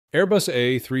Airbus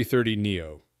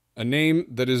A330neo, a name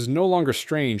that is no longer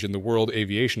strange in the world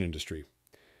aviation industry.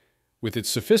 With its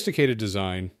sophisticated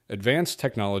design, advanced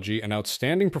technology, and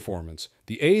outstanding performance,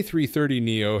 the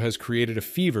A330neo has created a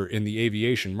fever in the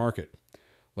aviation market.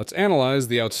 Let's analyze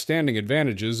the outstanding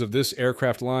advantages of this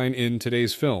aircraft line in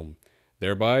today's film,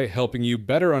 thereby helping you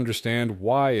better understand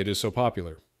why it is so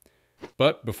popular.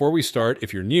 But before we start,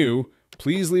 if you're new,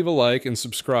 please leave a like and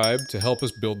subscribe to help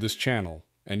us build this channel,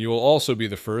 and you will also be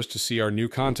the first to see our new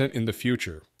content in the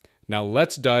future. Now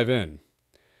let's dive in.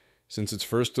 Since its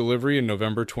first delivery in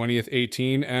November 20th,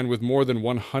 18, and with more than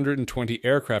 120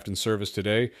 aircraft in service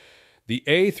today, the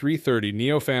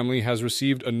A330neo family has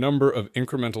received a number of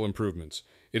incremental improvements.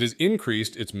 It has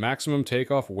increased its maximum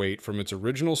takeoff weight from its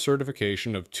original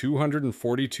certification of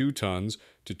 242 tons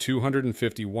to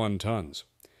 251 tons.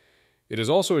 It has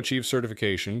also achieved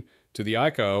certification to the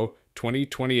ICAO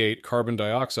 2028 carbon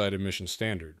dioxide emission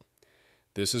standard.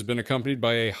 This has been accompanied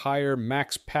by a higher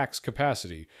Max-Pax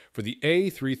capacity for the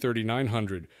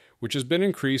A330-900, which has been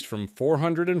increased from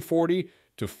 440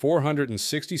 to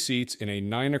 460 seats in a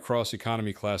 9-across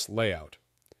economy class layout.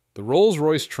 The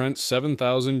Rolls-Royce Trent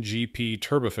 7000 GP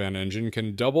turbofan engine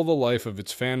can double the life of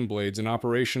its fan blades in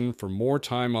operation for more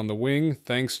time on the wing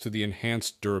thanks to the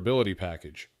enhanced durability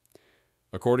package.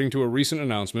 According to a recent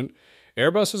announcement,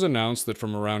 Airbus has announced that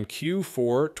from around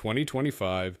Q4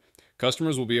 2025,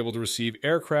 customers will be able to receive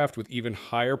aircraft with even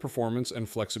higher performance and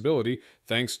flexibility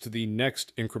thanks to the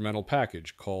next incremental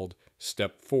package called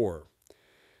Step 4.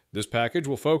 This package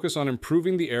will focus on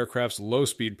improving the aircraft's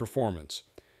low-speed performance.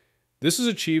 This is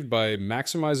achieved by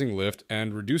maximizing lift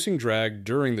and reducing drag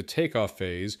during the takeoff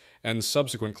phase and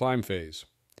subsequent climb phase.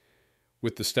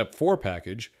 With the Step 4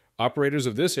 package, operators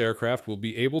of this aircraft will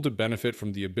be able to benefit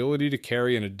from the ability to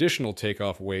carry an additional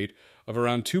takeoff weight of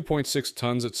around 2.6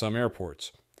 tons at some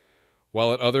airports.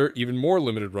 While at other, even more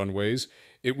limited runways,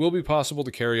 it will be possible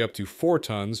to carry up to 4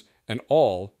 tons, and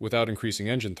all without increasing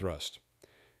engine thrust.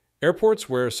 Airports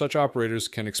where such operators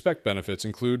can expect benefits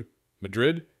include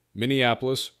Madrid,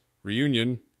 Minneapolis,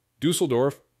 Reunion,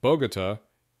 Dusseldorf, Bogota,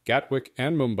 Gatwick,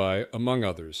 and Mumbai, among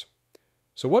others.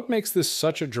 So what makes this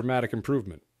such a dramatic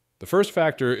improvement? The first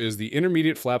factor is the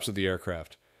intermediate flaps of the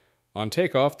aircraft. On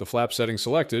takeoff, the flap setting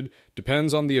selected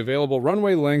depends on the available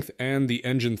runway length and the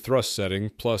engine thrust setting,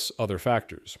 plus other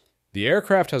factors. The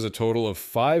aircraft has a total of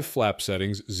 5 flap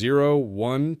settings: 0,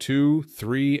 1, 2,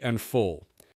 3, and full.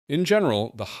 In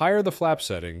general, the higher the flap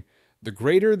setting, the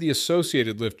greater the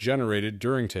associated lift generated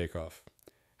during takeoff.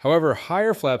 However,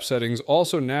 higher flap settings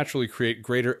also naturally create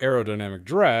greater aerodynamic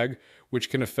drag, which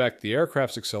can affect the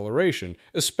aircraft's acceleration,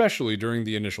 especially during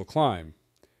the initial climb.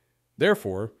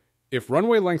 Therefore, if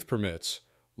runway length permits,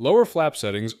 lower flap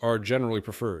settings are generally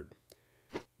preferred.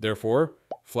 Therefore,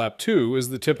 Flap 2 is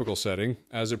the typical setting,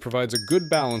 as it provides a good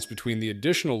balance between the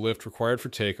additional lift required for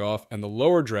takeoff and the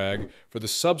lower drag for the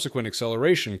subsequent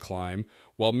acceleration climb,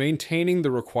 while maintaining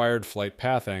the required flight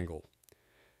path angle.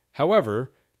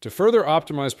 However, to further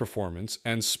optimize performance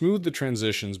and smooth the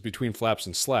transitions between flaps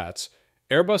and slats,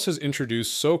 Airbus has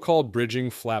introduced so-called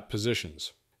bridging flap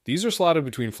positions. These are slotted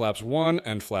between flaps 1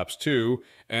 and flaps 2,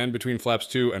 and between flaps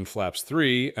 2 and flaps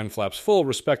 3, and flaps full,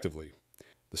 respectively.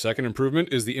 The second improvement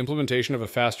is the implementation of a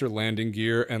faster landing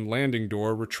gear and landing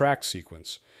door retract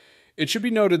sequence. It should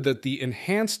be noted that the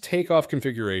enhanced takeoff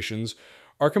configurations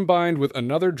are combined with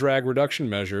another drag reduction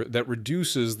measure that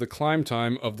reduces the climb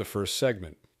time of the first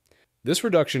segment. This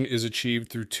reduction is achieved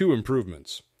through 2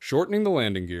 improvements: shortening the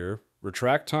landing gear,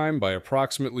 retract time by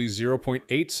approximately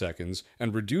 0.8 seconds,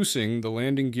 and reducing the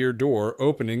landing gear door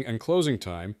opening and closing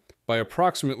time by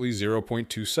approximately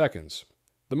 0.2 seconds.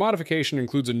 The modification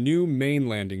includes a new main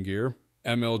landing gear,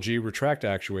 MLG retract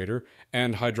actuator,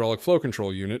 and hydraulic flow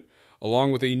control unit,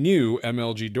 along with a new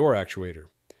MLG door actuator.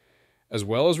 As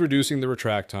well as reducing the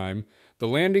retract time, the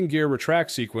landing gear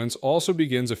retract sequence also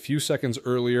begins a few seconds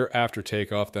earlier after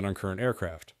takeoff than on current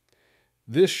aircraft.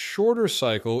 This shorter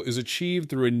cycle is achieved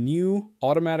through a new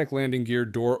automatic landing gear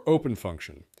door open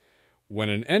function. When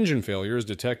an engine failure is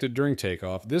detected during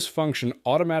takeoff, this function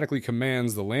automatically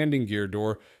commands the landing gear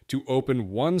door to open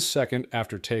 1 second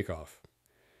after takeoff.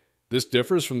 This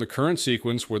differs from the current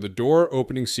sequence where the door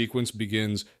opening sequence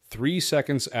begins 3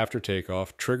 seconds after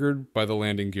takeoff, triggered by the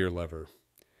landing gear lever.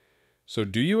 So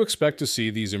do you expect to see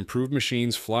these improved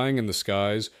machines flying in the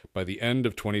skies by the end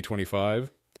of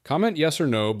 2025? Comment yes or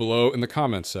no below in the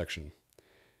comments section.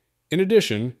 In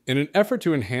addition, in an effort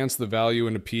to enhance the value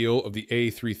and appeal of the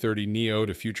A330neo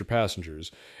to future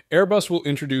passengers, Airbus will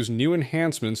introduce new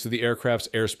enhancements to the aircraft's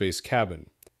airspace cabin.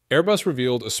 Airbus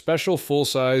revealed a special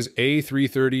full-size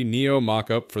A330neo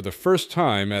mock-up for the first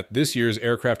time at this year's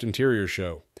Aircraft Interior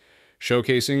Show.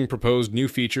 showcasing proposed new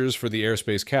features for the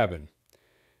airspace cabin.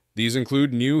 These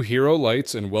include new hero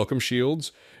lights and welcome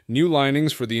shields, new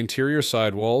linings for the interior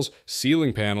sidewalls,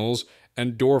 ceiling panels,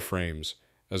 and door frames,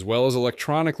 as well as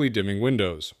electronically dimming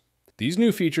windows. These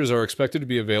new features are expected to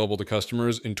be available to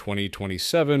customers in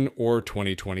 2027 or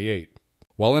 2028.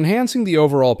 While enhancing the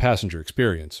overall passenger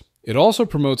experience, it also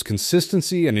promotes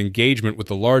consistency and engagement with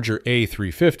the larger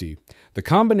A350. The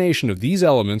combination of these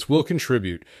elements will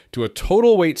contribute to a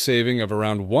total weight saving of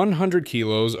around 100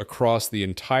 kilos across the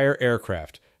entire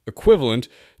aircraft, equivalent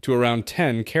to around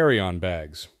 10 carry-on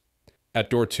bags. At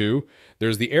door 2,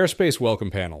 there's the airspace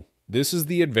welcome panel. This is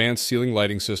the advanced ceiling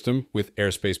lighting system with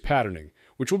airspace patterning,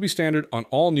 which will be standard on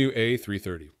all new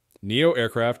A330neo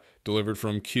aircraft delivered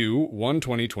from Q1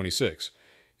 2026.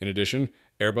 In addition,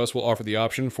 Airbus will offer the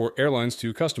option for airlines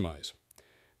to customize.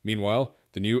 Meanwhile,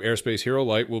 the new Airspace Hero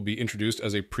Light will be introduced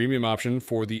as a premium option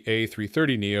for the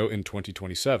A330neo in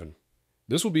 2027.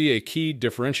 This will be a key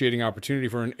differentiating opportunity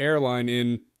for an airline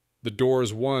in the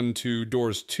Doors 1 to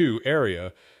Doors 2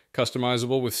 area,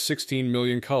 customizable with 16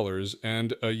 million colors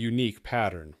and a unique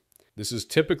pattern. This is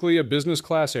typically a business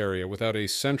class area without a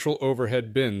central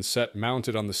overhead bin set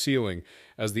mounted on the ceiling,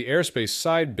 as the airspace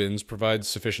side bins provide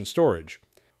sufficient storage.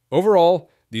 Overall,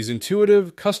 these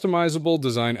intuitive, customizable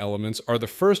design elements are the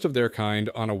first of their kind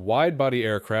on a wide-body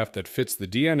aircraft that fits the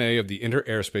DNA of the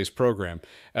Inter-Airspace program,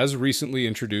 as recently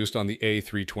introduced on the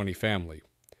A320 family.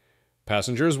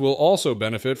 Passengers will also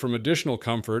benefit from additional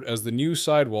comfort as the new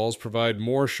sidewalls provide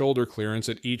more shoulder clearance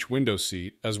at each window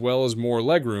seat, as well as more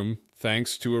legroom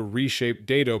thanks to a reshaped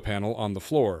dado panel on the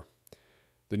floor.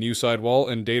 The new sidewall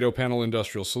and dado panel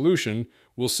industrial solution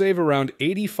will save around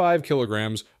 85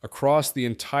 kilograms across the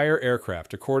entire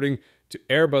aircraft, according to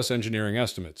Airbus engineering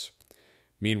estimates.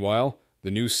 Meanwhile,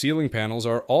 the new ceiling panels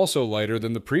are also lighter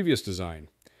than the previous design,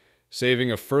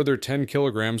 saving a further 10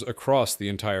 kilograms across the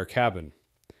entire cabin.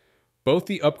 Both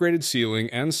the upgraded ceiling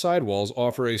and sidewalls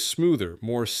offer a smoother,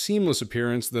 more seamless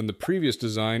appearance than the previous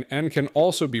design and can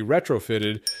also be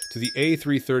retrofitted to the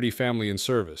A330 family in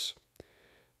service.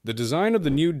 The design of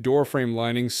the new door frame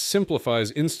lining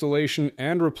simplifies installation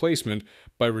and replacement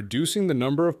by reducing the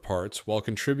number of parts while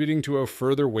contributing to a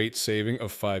further weight saving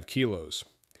of 5 kilos.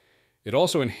 It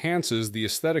also enhances the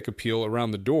aesthetic appeal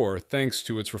around the door thanks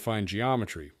to its refined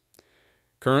geometry.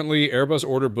 Currently, Airbus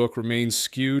order book remains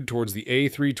skewed towards the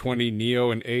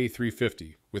A320neo and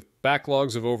A350, with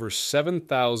backlogs of over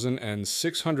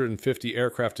 7,650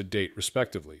 aircraft to date,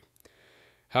 respectively.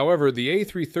 However, the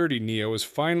A330neo is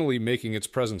finally making its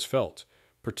presence felt,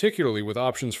 particularly with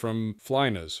options from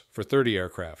Flynas for 30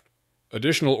 aircraft,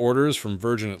 additional orders from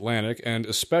Virgin Atlantic, and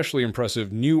especially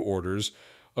impressive new orders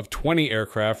of 20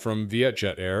 aircraft from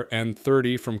Vietjet Air and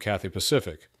 30 from Cathay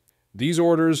Pacific. These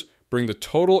orders bring the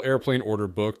total airplane order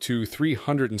book to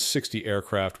 360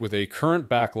 aircraft with a current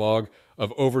backlog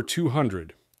of over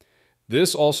 200.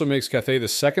 This also makes Cathay the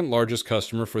second largest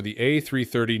customer for the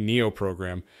A330neo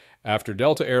program, after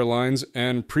Delta Airlines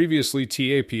and previously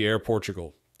TAP Air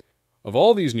Portugal. Of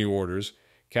all these new orders,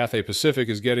 Cathay Pacific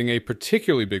is getting a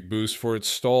particularly big boost for its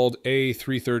stalled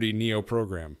A330neo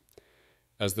program.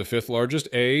 As the fifth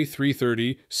largest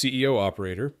A330 CEO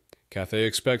operator, Cathay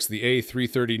expects the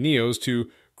A330neos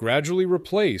to gradually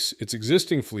replace its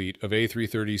existing fleet of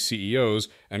A330 CEOs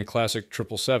and classic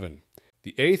 777.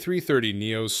 The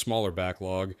A330neo's smaller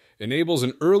backlog enables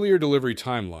an earlier delivery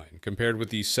timeline compared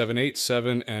with the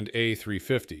 787 and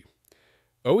A350.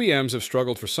 OEMs have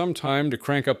struggled for some time to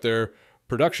crank up their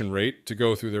production rate to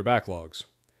go through their backlogs.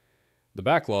 The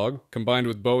backlog, combined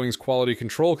with Boeing's quality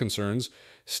control concerns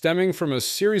stemming from a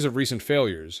series of recent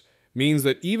failures, means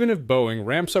that even if Boeing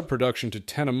ramps up production to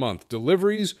 10 a month,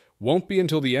 deliveries won't be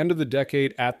until the end of the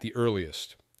decade at the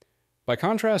earliest. By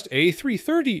contrast,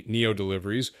 A330neo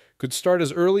deliveries could start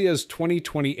as early as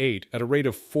 2028 at a rate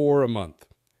of 4 a month.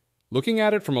 Looking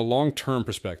at it from a long-term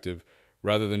perspective,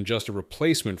 rather than just a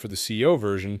replacement for the CEO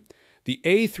version, the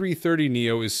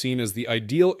A330neo is seen as the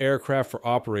ideal aircraft for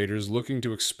operators looking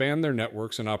to expand their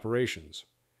networks and operations.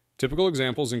 Typical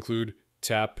examples include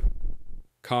TAP,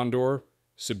 Condor,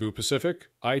 Cebu Pacific,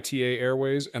 ITA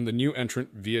Airways, and the new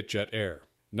entrant Vietjet Air.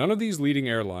 None of these leading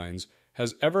airlines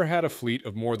has ever had a fleet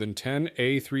of more than 10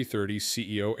 A330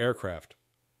 CEO aircraft.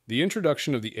 The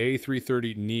introduction of the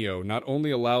A330neo not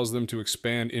only allows them to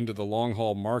expand into the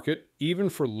long-haul market, even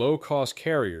for low-cost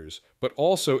carriers, but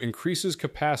also increases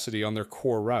capacity on their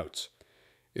core routes.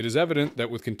 It is evident that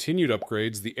with continued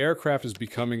upgrades, the aircraft is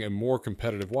becoming a more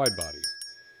competitive widebody.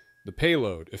 The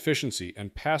payload, efficiency,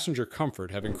 and passenger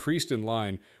comfort have increased in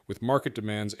line with market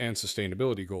demands and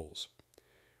sustainability goals.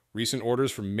 Recent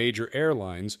orders from major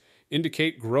airlines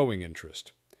indicate growing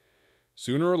interest.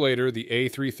 Sooner or later, the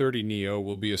A330neo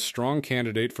will be a strong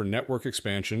candidate for network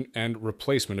expansion and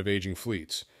replacement of aging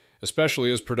fleets,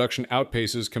 especially as production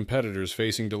outpaces competitors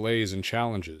facing delays and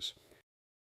challenges.